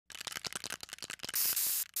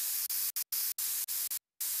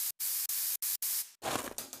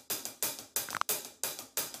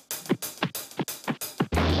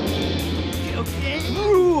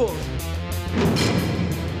Rule!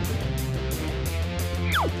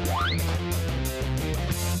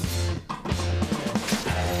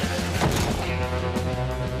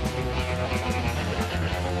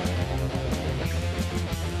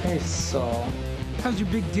 Hey, Saul. How's your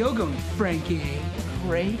big deal going, Frankie?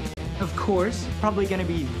 Great. Of course. Probably gonna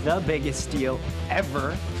be the biggest deal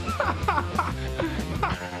ever.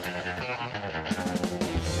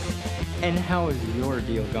 And how is your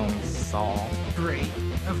deal going, Saul? Great.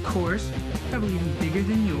 Of course. Probably even bigger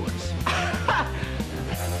than yours.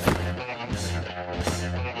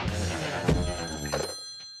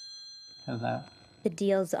 Hello. The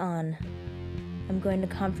deal's on. I'm going to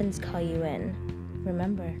conference call you in.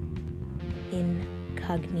 Remember,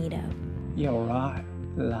 incognito. You're right,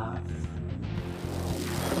 love.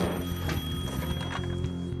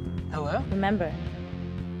 Hello? Remember,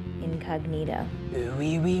 incognito.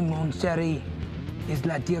 Oui, oui, mon chéri. Is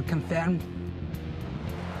la deal confirmed?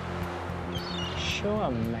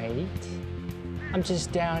 Sure, mate. I'm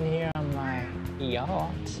just down here on my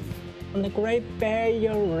yacht on the Great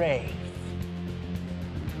Barrier Reef.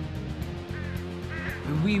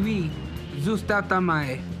 Oui, oui. Just out on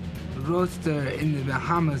my roadster in the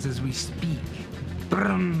Bahamas as we speak.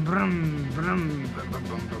 Brum, brum, brum, brum, brum,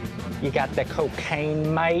 brum, brum. You got the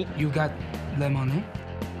cocaine, mate? You got lemonade?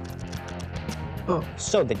 Oh,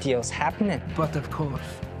 So the deal's happening. but of course.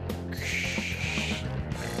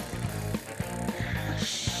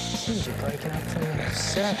 Geez, you're breaking up from the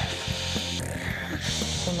set.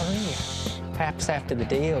 So Maria, perhaps after the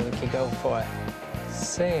deal we could go for a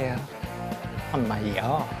sail on my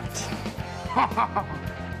yacht.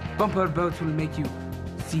 Bumper boats will make you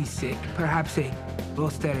seasick. Perhaps a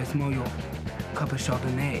roaster is more your cup of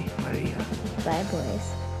Chardonnay, Maria. Bye,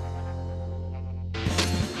 boys.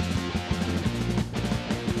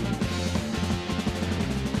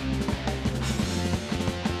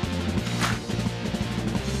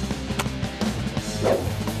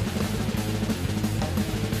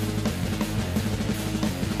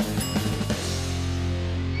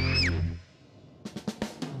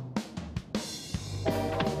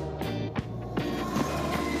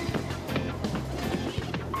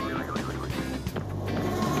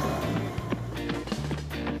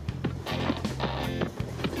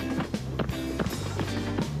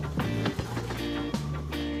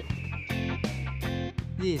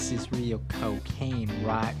 This is real cocaine,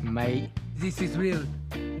 right, mate? This is real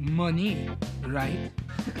money, right?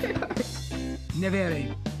 Never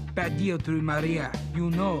a bad deal through Maria.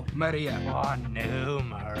 You know, Maria. Oh no,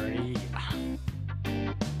 Maria.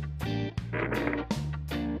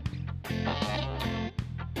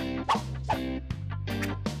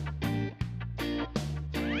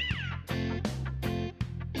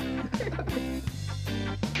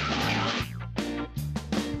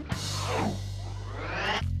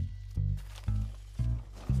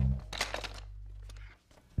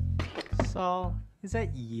 Saul, is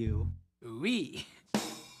that you? Oui.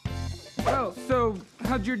 Well, so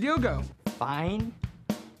how'd your deal go? Fine?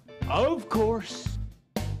 Of course.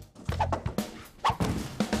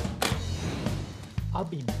 I'll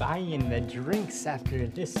be buying the drinks after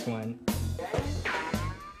this one.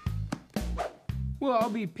 Well, I'll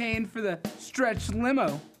be paying for the stretch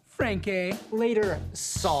limo, Frankie. Later,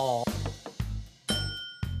 Saul.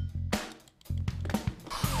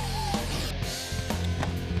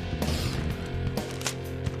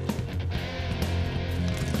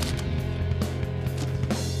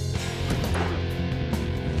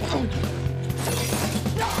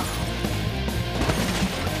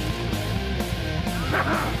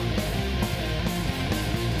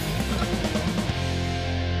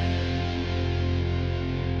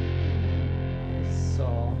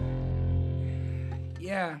 Saul.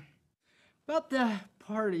 Yeah, About the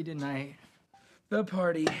party tonight. the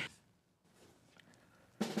party.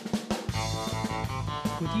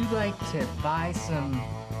 Would you like to buy some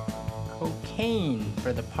cocaine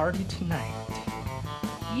for the party tonight?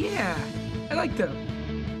 Yeah, I'd like to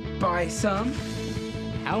buy some.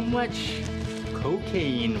 How much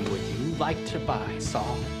cocaine would you like to buy,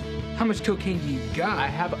 Saul? How much cocaine do you I got?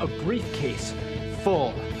 have a briefcase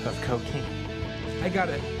full of cocaine. I got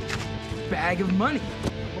a bag of money.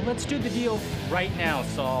 Well, let's do the deal right now,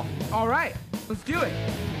 Saul. All right, let's do it.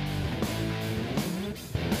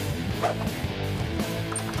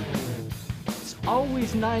 It's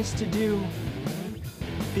always nice to do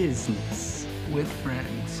business. With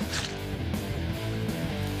friends.